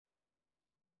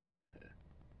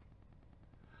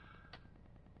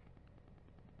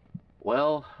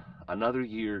Well, another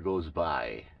year goes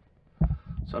by.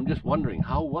 So I'm just wondering,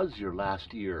 how was your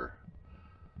last year?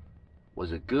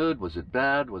 Was it good? Was it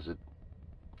bad? Was it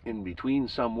in between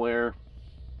somewhere?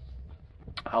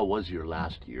 How was your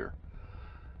last year?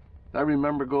 I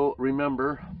remember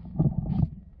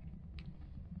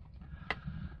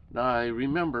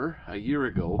a year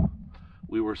ago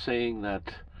we were saying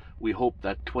that we hope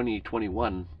that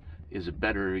 2021 is a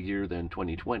better year than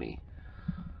 2020.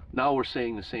 Now we're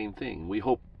saying the same thing. We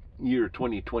hope year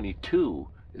 2022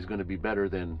 is going to be better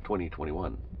than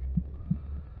 2021.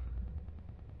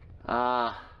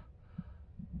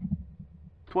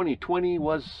 2020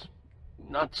 was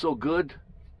not so good.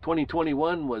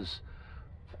 2021 was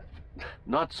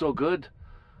not so good.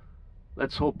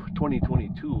 Let's hope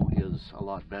 2022 is a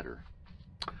lot better.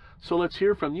 So let's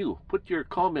hear from you. Put your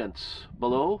comments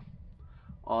below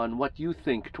on what you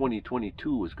think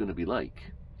 2022 is going to be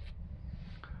like.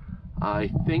 I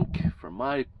think, from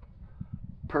my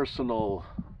personal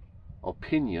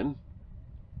opinion,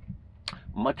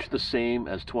 much the same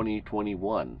as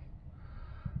 2021.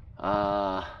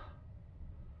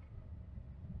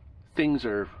 Things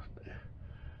are,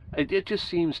 it just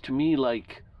seems to me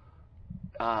like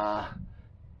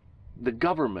the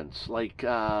governments, like,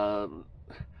 I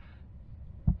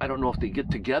don't know if they get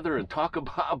together and talk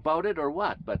about it or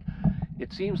what, but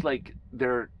it seems like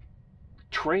they're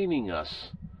training us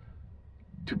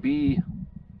to be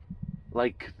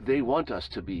like they want us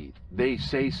to be. They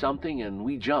say something and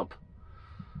we jump.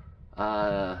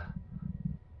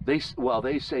 They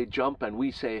say jump and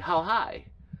we say how high.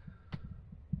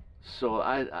 So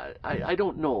I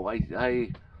don't know.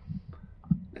 It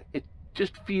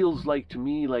just feels like to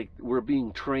me like we're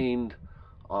being trained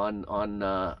on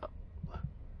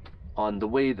the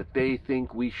way that they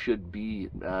think we should be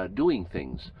doing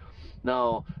things.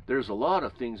 Now, there's a lot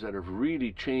of things that have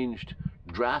really changed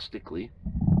drastically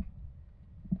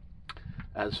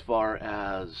as far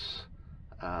as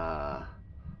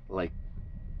like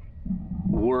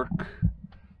work,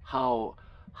 how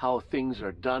things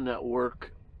are done at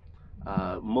work.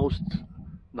 Not most,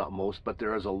 but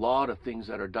there is a lot of things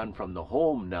that are done from the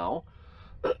home now.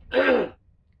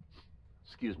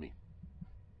 Excuse me.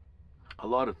 A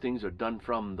lot of things are done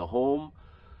from the home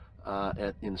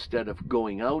instead of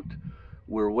going out.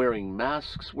 We're wearing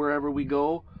masks wherever we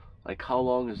go. Like, how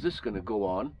long is this going to go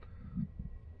on?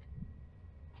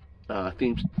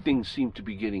 Things seem to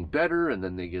be getting better, and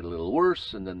then they get a little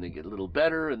worse, and then they get a little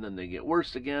better, and then they get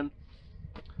worse again.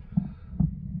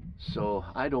 So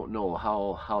I don't know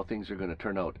how things are going to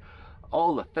turn out.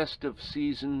 All the festive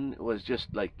season was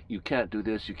just like, you can't do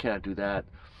this, you can't do that.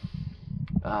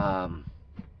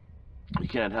 You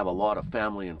can't have a lot of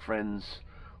family and friends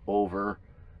over.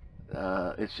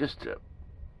 It's just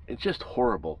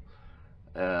horrible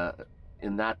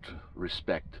in that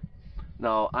respect.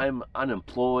 Now, I'm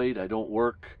unemployed. I don't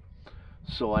work,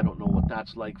 so I don't know what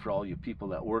that's like for all you people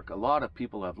that work. A lot of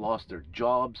people have lost their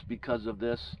jobs because of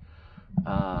this.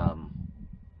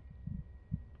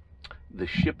 The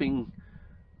shipping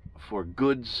for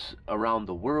goods around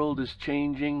the world is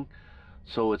changing,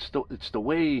 so it's the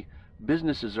way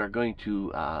businesses are going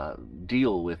to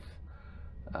deal with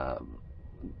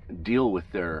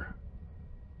their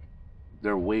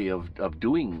way of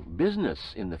doing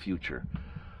business in the future.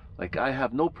 Like, I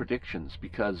have no predictions,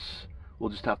 because we'll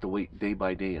just have to wait day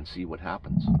by day and see what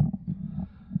happens.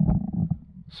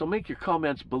 So make your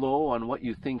comments below on what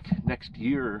you think next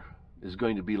year is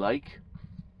going to be like.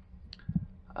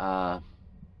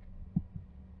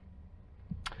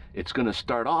 It's going to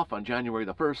start off on January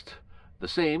the 1st the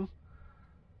same,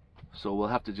 so we'll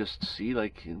have to just see,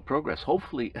 like, in progress.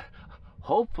 Hopefully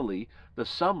the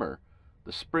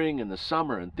spring and the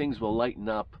summer, and things will lighten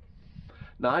up.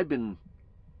 Now, I've been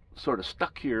sort of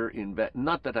stuck here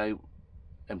not that I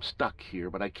am stuck here,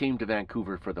 but I came to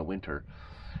Vancouver for the winter,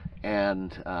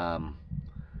 and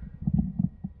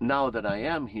now that I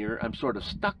am here, I'm sort of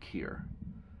stuck here.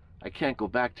 I can't go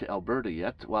back to Alberta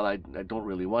yet. Well, I don't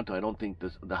really want to. I don't think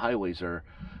the highways are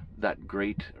that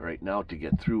great right now to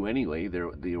get through anyway.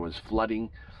 There was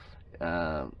flooding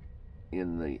in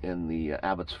the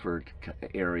Abbotsford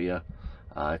area.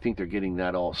 I think they're getting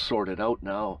that all sorted out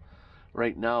now.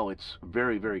 Right now it's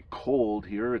very, very cold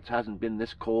here. It hasn't been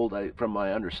this cold, from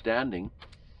my understanding,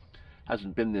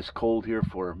 hasn't been this cold here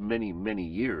for many, many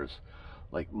years.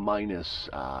 Like minus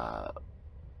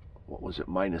what was it,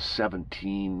 minus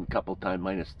 17, a couple times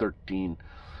minus 13.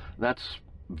 That's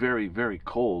very, very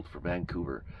cold for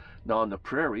Vancouver. Now on the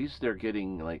prairies, they're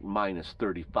getting like minus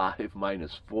 35,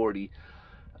 minus 40,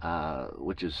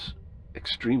 which is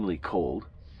extremely cold.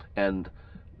 And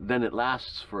then it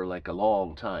lasts for like a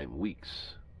long time,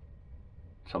 weeks.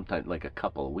 sometimes like a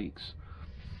couple of weeks.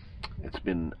 It's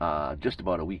been just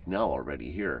about a week now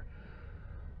already here.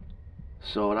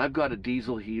 So, and I've got a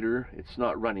diesel heater. It's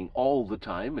not running all the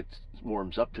time. It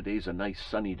warms up. Today's a nice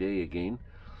sunny day again.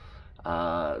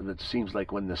 It seems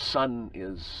like when the sun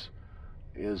is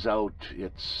out,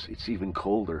 it's even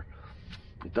colder.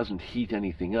 It doesn't heat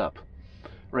anything up.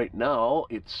 Right now,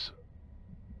 it's,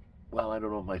 well, I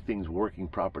don't know if my thing's working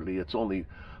properly. It's only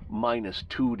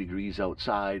 -2 degrees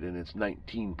outside, and it's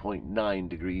 19.9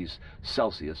 degrees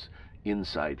Celsius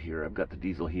inside here. I've got the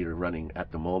diesel heater running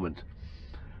at the moment.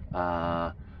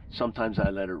 Sometimes I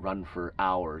let it run for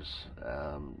hours.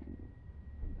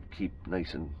 Keep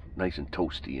nice and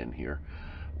toasty in here.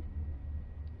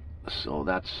 So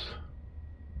that's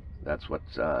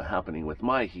what's happening with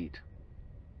my heat.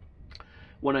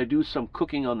 When I do some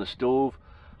cooking on the stove,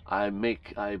 I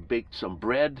baked some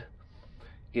bread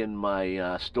in my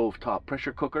stovetop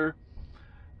pressure cooker.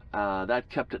 That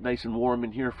kept it nice and warm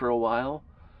in here for a while.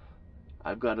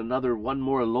 I've got one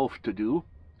more loaf to do.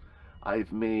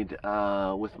 I've made,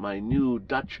 with my new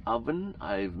Dutch oven,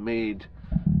 I've made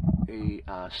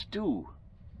a stew,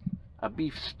 a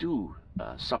beef stew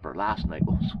supper last night.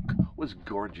 It was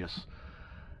gorgeous.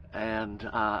 And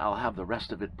I'll have the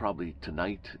rest of it probably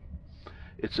tonight.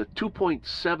 It's a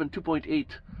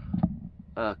 2.8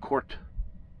 quart,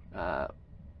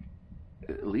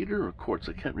 liter or quarts,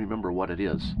 I can't remember what it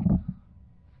is.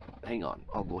 Hang on,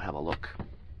 I'll go have a look.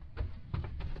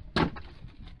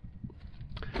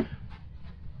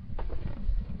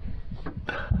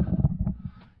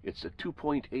 It's a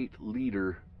 2.8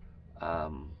 liter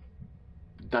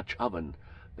Dutch oven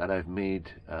that I've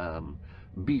made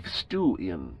beef stew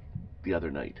in the other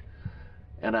night.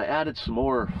 And I added some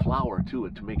more flour to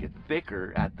it to make it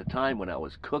thicker at the time when I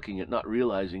was cooking it, not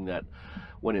realizing that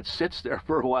when it sits there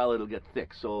for a while, it'll get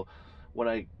thick. So when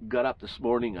I got up this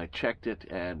morning, I checked it,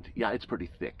 and yeah, it's pretty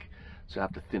thick. So I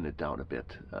have to thin it down a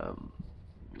bit.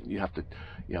 You have to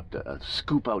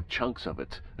scoop out chunks of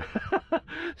it.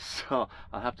 So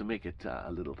I'll have to make it a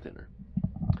little thinner.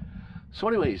 So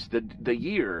anyways, the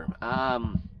year,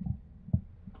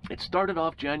 it started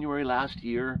off January last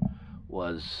year,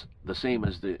 was the same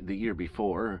as the year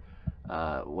before.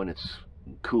 When it's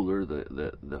cooler,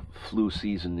 the flu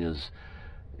season is,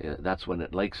 that's when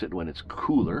it likes it, when it's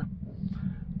cooler.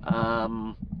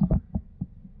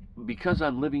 Because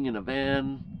I'm living in a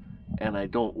van and I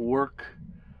don't work,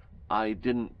 I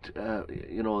didn't,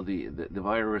 you know, the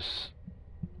virus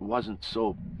wasn't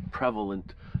so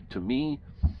prevalent to me.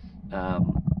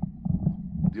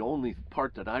 The only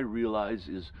part that I realize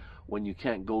is when you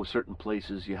can't go certain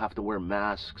places, you have to wear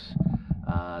masks.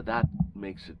 That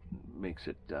makes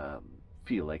it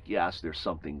feel like, yes, there's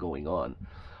something going on.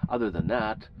 Other than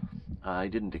that, I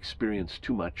didn't experience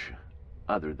too much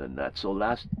other than that. So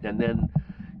and then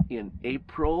in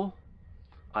April,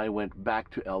 I went back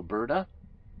to Alberta.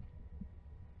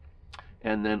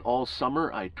 And then all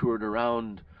summer, I toured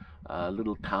around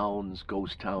little towns,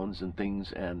 ghost towns and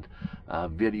things, and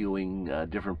videoing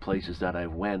different places that I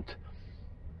went.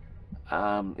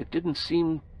 It didn't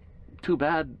seem too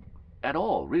bad at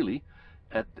all, really,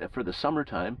 for the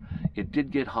summertime. It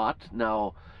did get hot.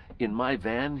 Now, in my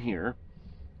van here,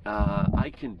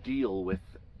 I can deal with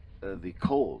the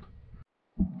cold.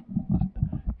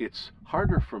 It's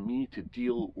harder for me to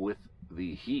deal with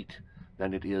the heat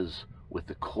than it is with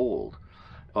the cold.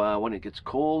 When it gets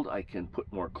cold, I can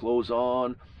put more clothes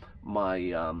on.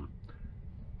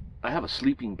 I have a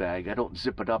sleeping bag. I don't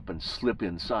zip it up and slip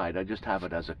inside. I just have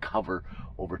it as a cover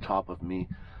over top of me,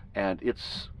 and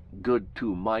it's good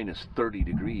to -30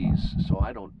 degrees, so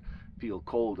I don't feel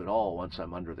cold at all once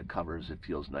I'm under the covers. It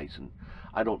feels nice, and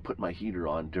I don't put my heater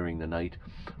on during the night.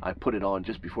 I put it on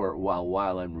just before,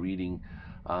 while I'm reading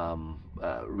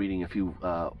a few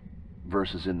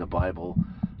verses in the Bible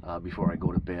before I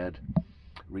go to bed,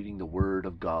 reading the Word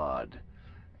of God,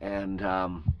 and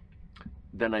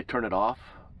then I turn it off.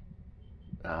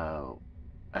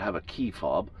 I have a key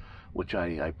fob, which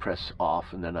I press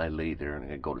off, and then I lay there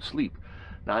and I go to sleep.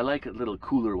 Now, I like it a little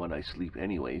cooler when I sleep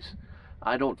anyways.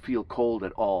 I don't feel cold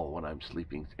at all when I'm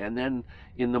sleeping. And then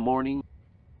in the morning,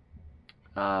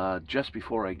 just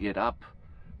before I get up,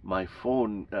 my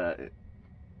phone's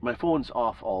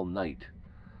off all night,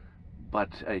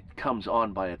 but it comes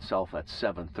on by itself at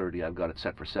 7:30. I've got it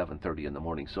set for 7:30 in the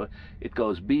morning. So it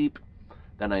goes beep,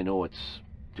 then I know it's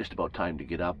just about time to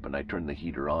get up, and I turn the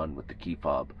heater on with the key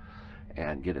fob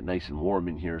and get it nice and warm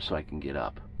in here so I can get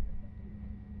up.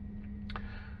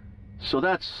 So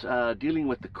that's dealing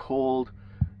with the cold.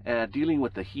 Dealing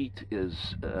with the heat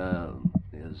is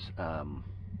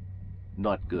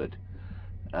not good.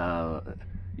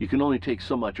 you can only take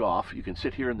so much off. You can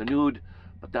sit here in the nude,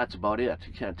 but that's about it.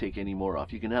 You can't take any more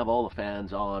off. You can have all the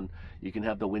fans on, you can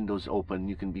have the windows open,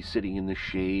 you can be sitting in the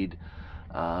shade.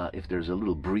 If there's a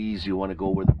little breeze, you want to go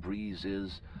where the breeze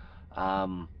is.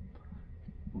 But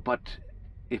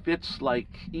if it's like,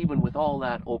 even with all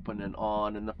that open and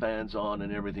on and the fans on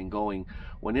and everything going,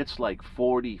 when it's like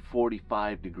 40,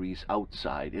 45 degrees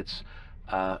outside, it's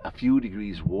a few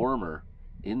degrees warmer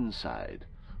inside,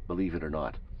 believe it or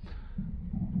not.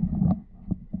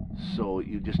 So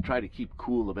you just try to keep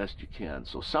cool the best you can.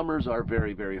 So summers are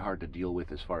very, very hard to deal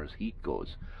with as far as heat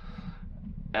goes.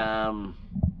 Then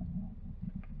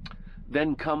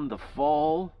come the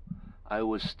fall, I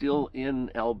was still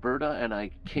in Alberta, and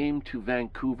I came to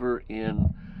Vancouver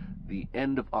in the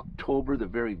end of October, the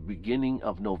very beginning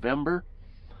of November.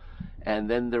 And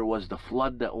then there was the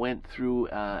flood that went through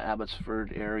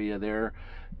Abbotsford area there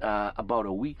about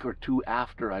a week or two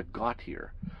after I got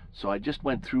here. So I just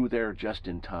went through there just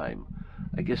in time.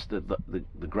 I guess the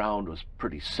ground was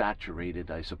pretty saturated,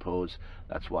 I suppose.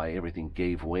 That's why everything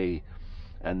gave way,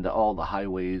 and all the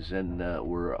highways and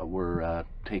were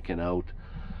taken out.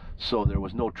 So there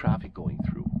was no traffic going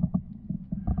through.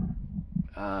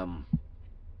 And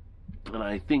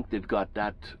I think they've got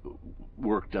that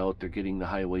worked out. They're getting the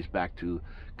highways back to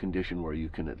condition where you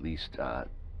can at least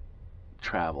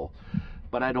travel.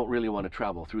 But I don't really want to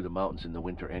travel through the mountains in the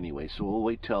winter anyway, so we'll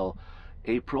wait till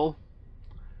April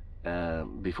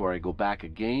before I go back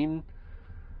again.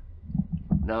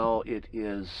 Now it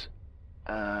is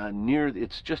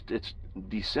it's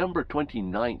December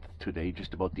 29th today,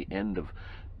 just about the end of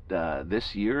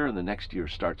this year, and the next year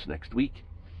starts next week.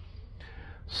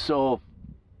 So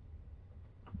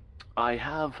I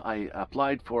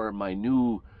applied for my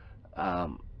new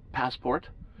passport.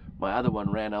 My other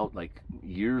one ran out like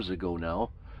years ago now,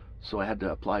 so I had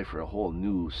to apply for a whole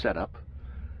new setup.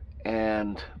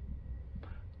 And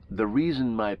the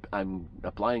reason I'm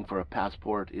applying for a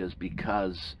passport is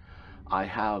because I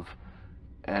have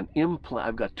an implant.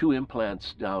 I've got 2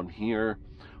 implants down here.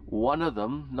 One of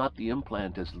them, not the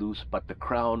implant is loose, but the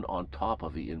crown on top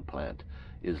of the implant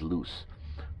is loose.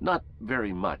 Not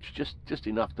very much, just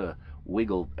enough to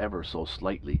wiggle ever so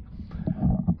slightly.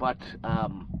 But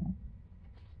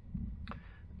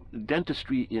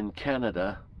dentistry in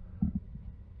Canada,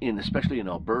 especially in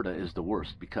Alberta, is the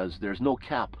worst, because there's no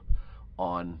cap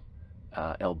on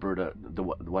Alberta,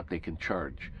 what they can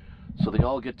charge. So they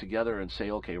all get together and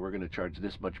say, okay, we're going to charge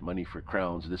this much money for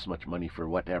crowns, this much money for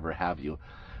whatever have you.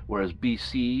 Whereas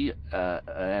BC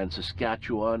and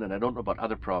Saskatchewan, and I don't know about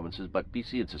other provinces, but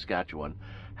BC and Saskatchewan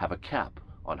have a cap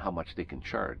on how much they can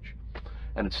charge.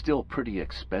 And it's still pretty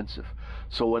expensive.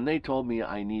 So when they told me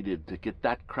I needed to get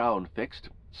that crown fixed,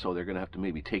 so they're going to have to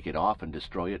maybe take it off and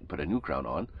destroy it and put a new crown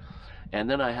on. And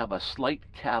then I have a slight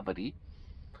cavity,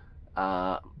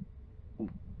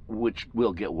 which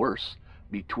will get worse,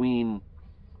 between...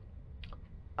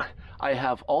 I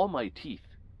have all my teeth,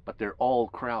 but they're all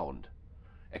crowned,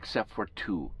 except for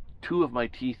 2. 2 of my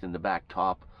teeth in the back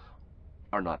top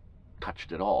are not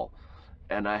touched at all.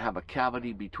 And I have a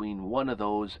cavity between one of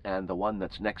those and the one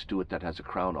that's next to it that has a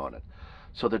crown on it.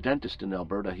 So the dentist in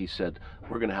Alberta, he said,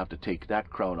 we're going to have to take that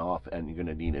crown off, and you're going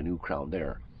to need a new crown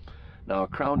there. Now, a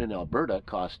crown in Alberta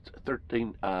costs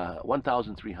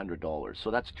 $1,300.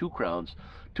 So that's 2 crowns,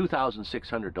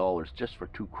 $2,600 just for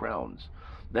 2 crowns.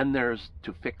 Then there's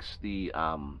to fix the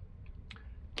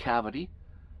cavity,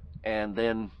 and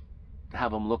then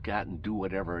have them look at and do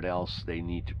whatever else they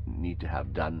need to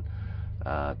have done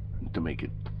to make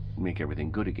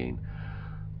everything good again.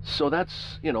 So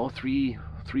that's, you know,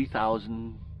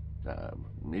 $3,000,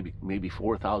 maybe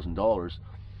 $4,000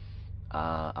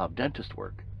 of dentist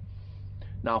work.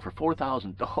 Now for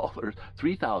 $4,000,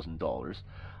 $3,000,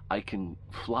 I can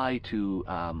fly to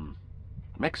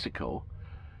Mexico,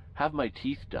 have my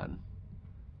teeth done,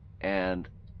 and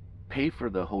pay for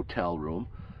the hotel room.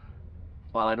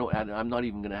 Well, I'm not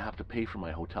even going to have to pay for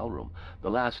my hotel room.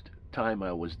 The last time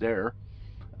I was there,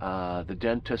 the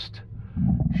dentist,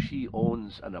 she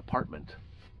owns an apartment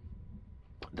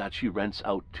that she rents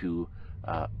out to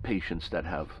patients that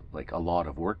have like a lot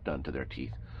of work done to their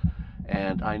teeth.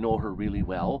 And I know her really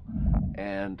well,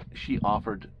 and she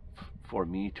offered for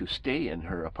me to stay in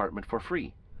her apartment for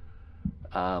free.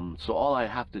 So all I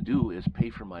have to do is pay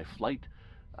for my flight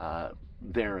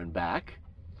there and back,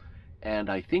 and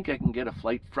I think I can get a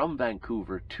flight from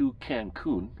Vancouver to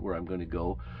Cancun, where I'm going to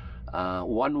go,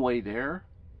 one-way there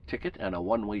ticket and a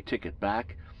one-way ticket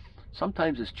back,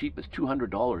 sometimes as cheap as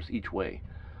 $200 each way.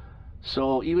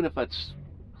 So even if it's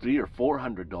 $300 or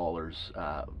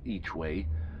 $400 each way,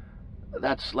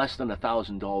 that's less than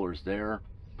 $1,000 there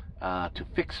to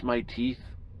fix my teeth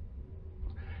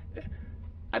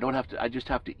I don't have to, I just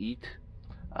have to eat.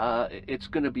 It's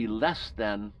going to be less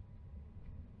than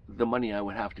the money I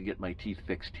would have to get my teeth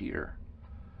fixed here.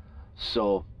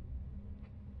 So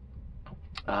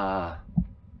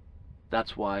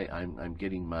that's why I'm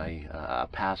getting my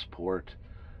passport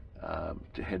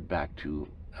to head back to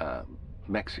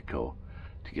Mexico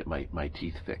to get my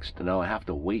teeth fixed. And now I have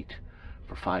to wait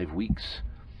for 5 weeks.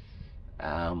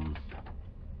 And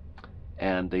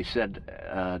they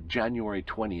said January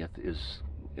 20th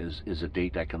is a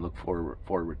date I can look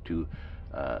forward to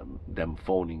them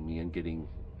phoning me and getting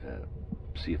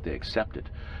see if they accept it.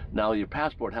 Now your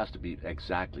passport has to be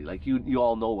exactly like you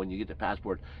all know. When you get the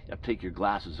passport, you have to take your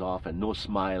glasses off and no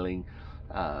smiling.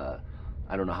 I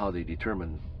don't know how they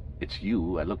determine it's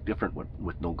you. I look different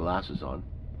with no glasses on.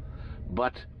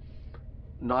 But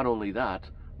not only that,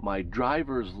 my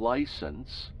driver's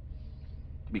license,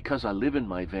 because I live in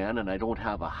my van and I don't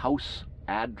have a house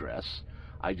address,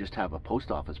 I just have a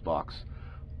post office box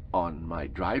on my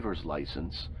driver's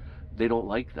license. They don't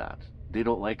like that. They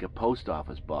don't like a post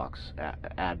office box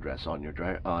address on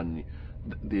your on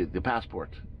the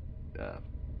passport,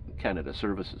 Canada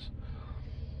Services.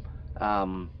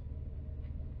 So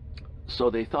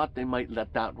they thought they might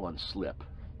let that one slip,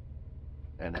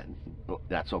 and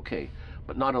that's okay.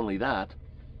 But not only that,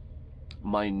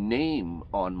 my name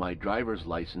on my driver's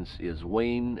license is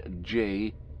Wayne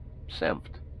J.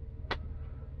 Senft.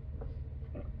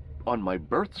 On my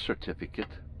birth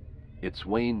certificate, it's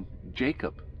Wayne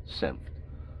Jacob Senft.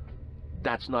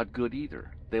 That's not good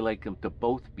either. They like them to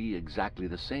both be exactly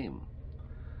the same.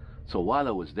 So while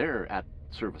I was there at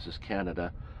Services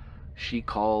Canada, she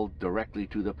called directly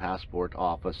to the passport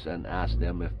office and asked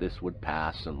them if this would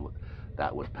pass and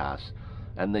that would pass.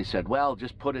 And they said, well,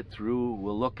 just put it through,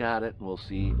 we'll look at it and we'll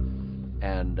see.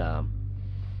 And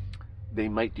they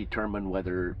might determine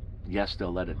whether, yes,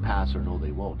 they'll let it pass or no,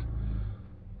 they won't.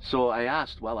 So I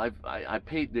asked, well, I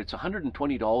paid, it's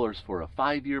 $120 for a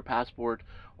 5-year passport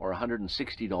or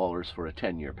 $160 for a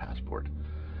 10-year passport.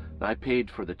 And I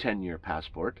paid for the 10-year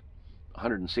passport,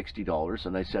 $160,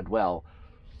 and I said, well,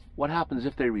 what happens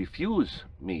if they refuse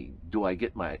me? Do I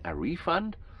get a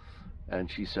refund? And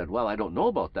she said, well, I don't know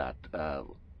about that.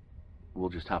 We'll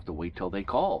just have to wait till they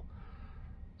call.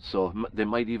 So they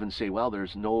might even say, well, there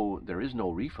is no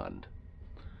refund.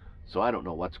 So I don't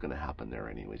know what's going to happen there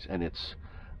anyways. And it's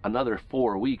another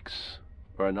 4 weeks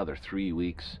or another 3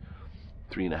 weeks,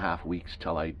 3.5 weeks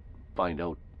till I find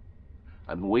out.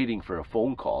 I'm waiting for a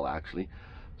phone call actually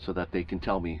so that they can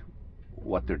tell me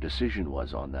what their decision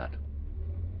was on that.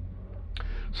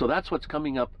 So that's what's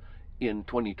coming up in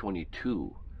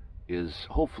 2022, is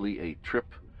hopefully a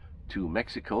trip to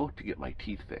Mexico to get my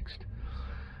teeth fixed.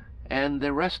 And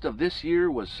the rest of this year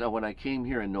was when I came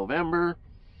here in November.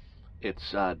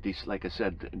 It's like I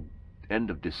said,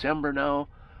 end of December now,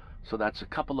 so that's a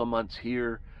couple of months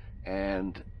here,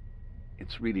 and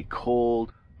it's really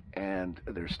cold, and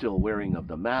they're still wearing of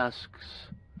the masks,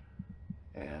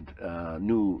 and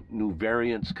new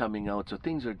variants coming out, so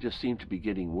things just seem to be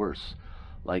getting worse.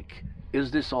 Like, is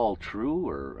this all true,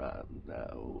 or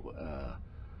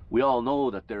we all know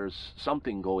that there's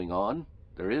something going on.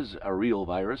 There is a real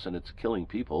virus and it's killing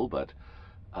people, but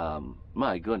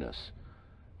my goodness,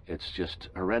 it's just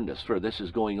horrendous. This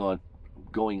is going on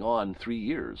 3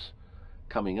 years,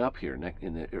 coming up here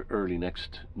in the early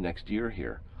next year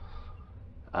here.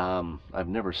 I've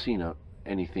never seen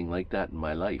anything like that in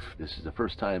my life. This is the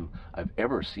first time I've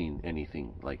ever seen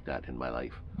anything like that in my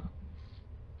life.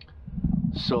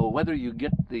 So whether you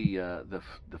get the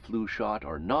flu shot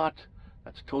or not,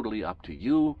 that's totally up to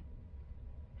you.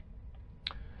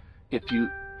 If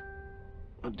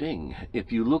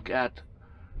you look at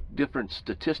different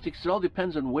statistics, it all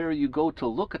depends on where you go to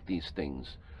look at these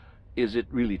things. Is it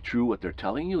really true what they're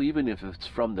telling you, even if it's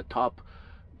from the top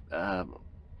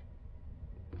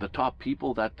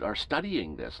people that are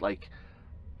studying this? Like,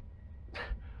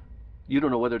 you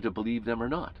don't know whether to believe them or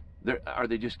not. Are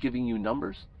they just giving you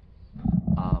numbers?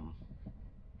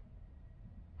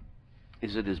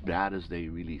 Is it as bad as they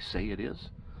really say it is?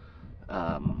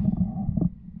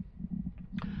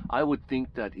 I would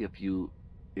think that if you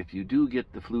do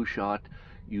get the flu shot,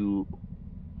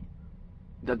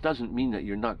 that doesn't mean that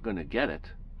you're not going to get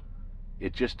it.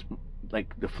 It just,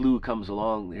 like, the flu comes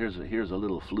along, here's a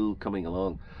little flu coming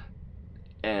along,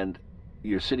 and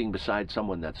you're sitting beside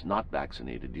someone that's not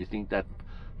vaccinated. Do you think that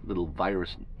little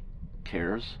virus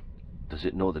cares? Does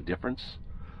it know the difference?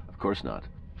 Of course not.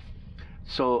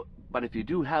 So, but if you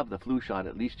do have the flu shot,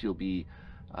 at least you'll be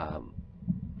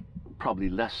probably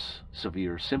less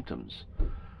severe symptoms.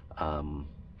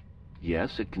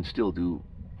 Yes, it can still do,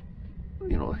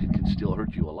 it can still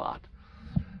hurt you a lot.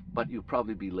 but you'll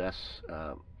probably be less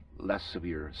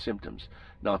severe symptoms.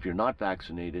 Now, if you're not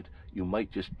vaccinated, you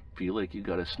might just feel like you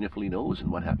got a sniffly nose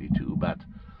and what have you too, but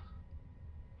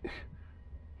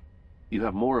you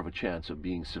have more of a chance of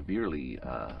being severely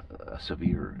a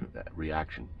severe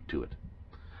reaction to it.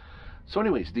 So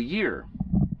anyways, the year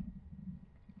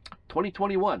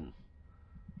 2021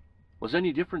 was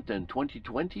any different than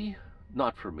 2020?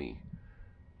 Not for me.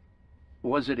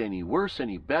 Was it any worse,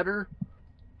 any better?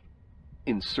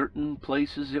 In certain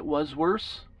places it was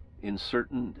worse. In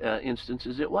certain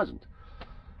instances it wasn't.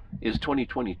 Is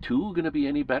 2022 going to be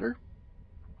any better?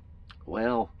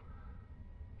 Well,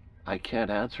 I can't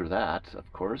answer that,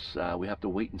 of course. We have to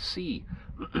wait and see.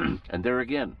 And there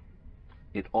again,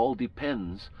 it all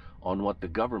depends on what the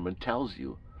government tells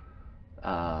you.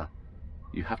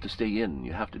 You have to stay in.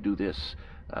 You have to do this.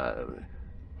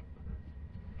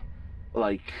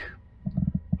 Like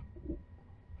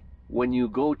when you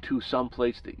go to some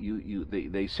place that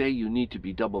they say you need to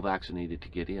be double vaccinated to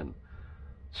get in.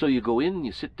 So you go in,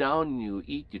 you sit down, you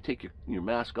eat, you take your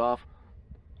mask off.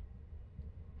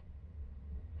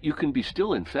 You can be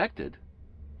still infected.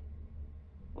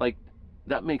 Like,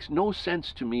 that makes no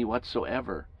sense to me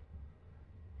whatsoever.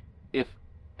 If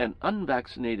an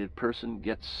unvaccinated person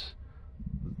gets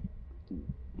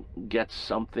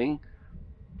something,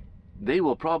 they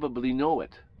will probably know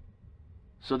it.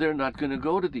 So they're not going to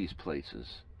go to these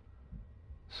places.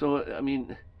 So, I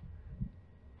mean,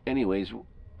 anyways,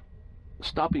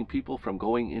 stopping people from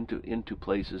going into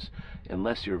places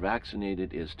unless you're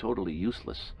vaccinated is totally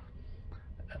useless.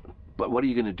 But what are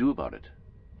you going to do about it?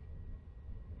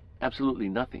 Absolutely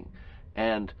nothing.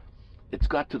 And it's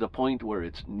got to the point where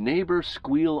it's neighbor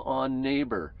squeal on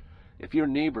neighbor. If your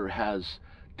neighbor has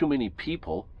too many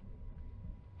people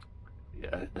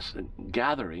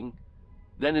gathering,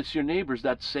 then it's your neighbors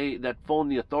that phone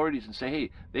the authorities and say, hey,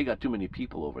 they got too many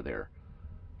people over there.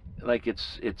 Like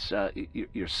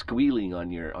you're squealing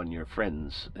on your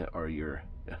friends or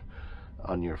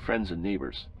on your friends and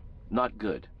neighbors. Not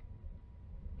good.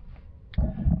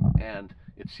 And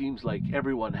it seems like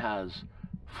everyone has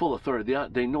full authority.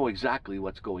 They know exactly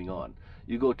what's going on.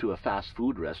 You go to a fast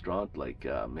food restaurant like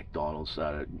McDonald's,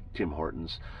 Tim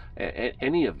Hortons,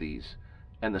 any of these,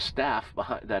 and the staff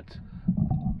behind that,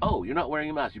 oh, you're not wearing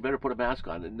a mask, you better put a mask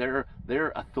on. And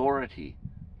their authority,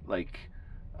 like,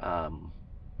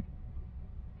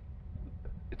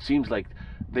 it seems like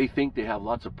they think they have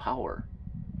lots of power.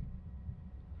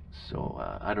 So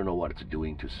I don't know what it's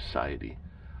doing to society.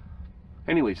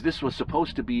 Anyways, this was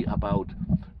supposed to be about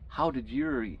how did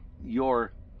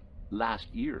your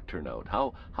last year turn out?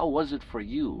 How was it for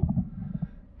you?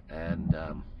 And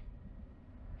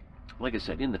like I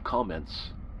said, in the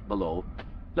comments below,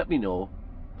 let me know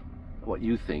what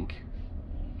you think.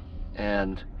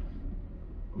 And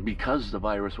because the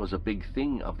virus was a big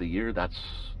thing of the year, that's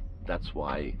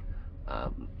why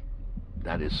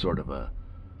that is sort of a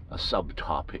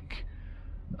subtopic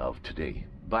of today.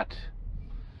 But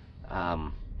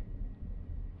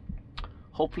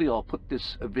hopefully I'll put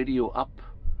this video up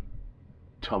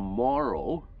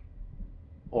tomorrow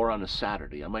or on a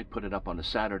Saturday. I might put it up on a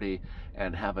Saturday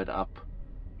and have it up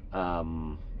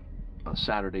on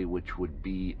Saturday, which would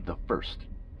be the 1st,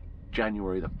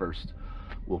 January the 1st.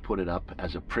 We'll put it up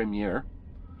as a premiere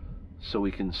so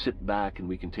we can sit back and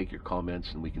we can take your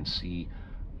comments and we can see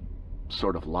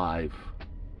sort of live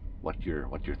what your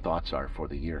thoughts are for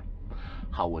the year.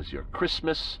 How was your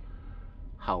Christmas?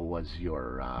 How was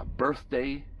your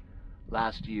birthday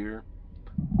last year?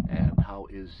 And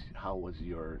how was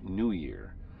your New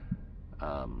Year?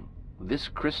 This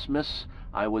Christmas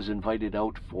I was invited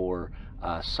out for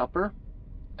supper,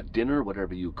 a dinner,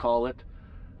 whatever you call it.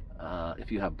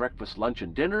 If you have breakfast, lunch,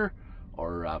 and dinner,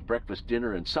 or breakfast,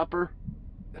 dinner, and supper,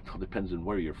 it all depends on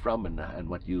where you're from and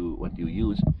what you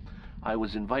use. I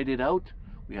was invited out.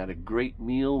 We had a great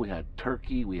meal. We had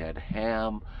turkey. We had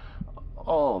ham.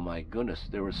 Oh my goodness,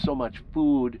 there was so much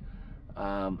food,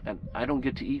 and I don't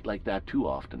get to eat like that too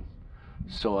often.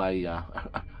 So I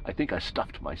think I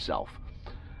stuffed myself.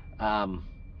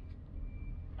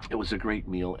 It was a great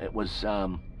meal. It was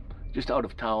just out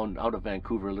of town, out of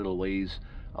Vancouver a little ways,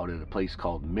 out at a place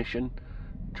called Mission.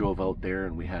 Drove out there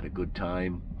and we had a good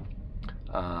time.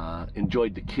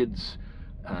 Enjoyed the kids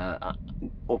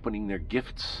opening their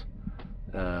gifts.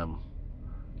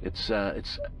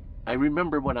 I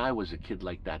remember when I was a kid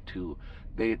like that too.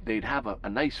 They'd have a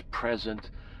nice present.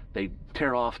 They'd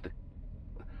tear off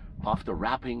the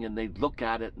wrapping and they'd look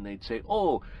at it and they'd say,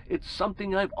 oh, it's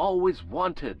something I've always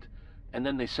wanted. And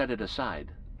then they set it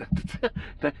aside.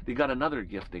 They got another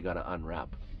gift they got to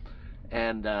unwrap.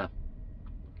 And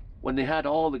when they had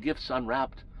all the gifts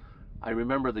unwrapped, I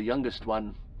remember the youngest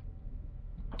one,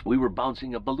 we were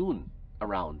bouncing a balloon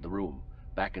around the room,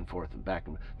 back and forth and back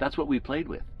and forth. That's what we played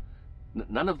with.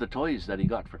 None of the toys that he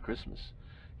got for Christmas.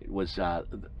 It was a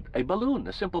balloon,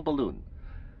 a simple balloon.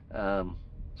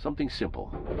 Something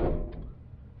simple.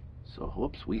 So,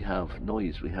 whoops, we have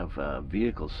noise. We have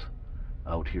vehicles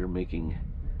out here making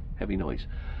heavy noise.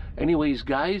 Anyways,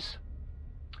 guys,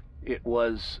 it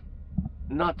was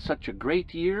not such a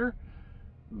great year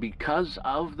because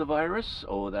of the virus.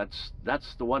 Oh, that's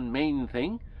the one main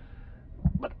thing.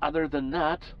 But other than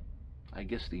that, I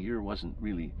guess the year wasn't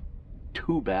really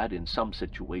too bad in some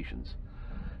situations.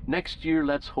 Next year,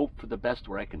 let's hope for the best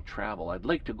where I can travel. I'd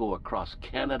like to go across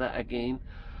Canada again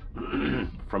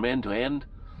from end to end.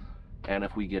 And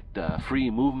if we get free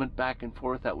movement back and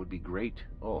forth, that would be great.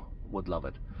 Oh, would love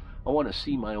it. I want to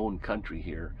see my own country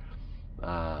here.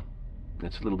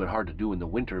 It's a little bit hard to do in the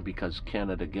winter because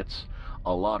Canada gets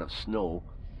a lot of snow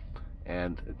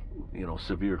and, you know,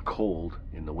 severe cold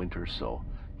in the winter. So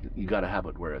you got to have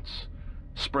it where it's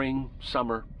spring,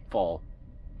 summer, fall.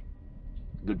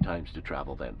 Good times to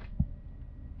travel then.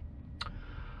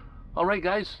 All right,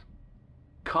 guys.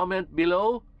 Comment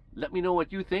below. Let me know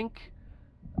what you think.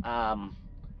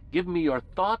 Give me your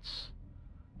thoughts.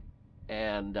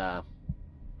 And I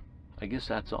guess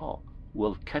that's all.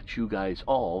 We'll catch you guys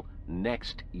all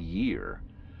next year.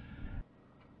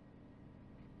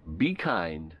 Be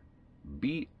kind,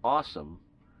 be awesome,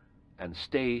 and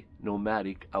stay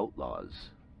nomadic outlaws.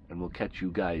 And we'll catch you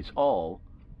guys all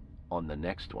on the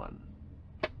next one.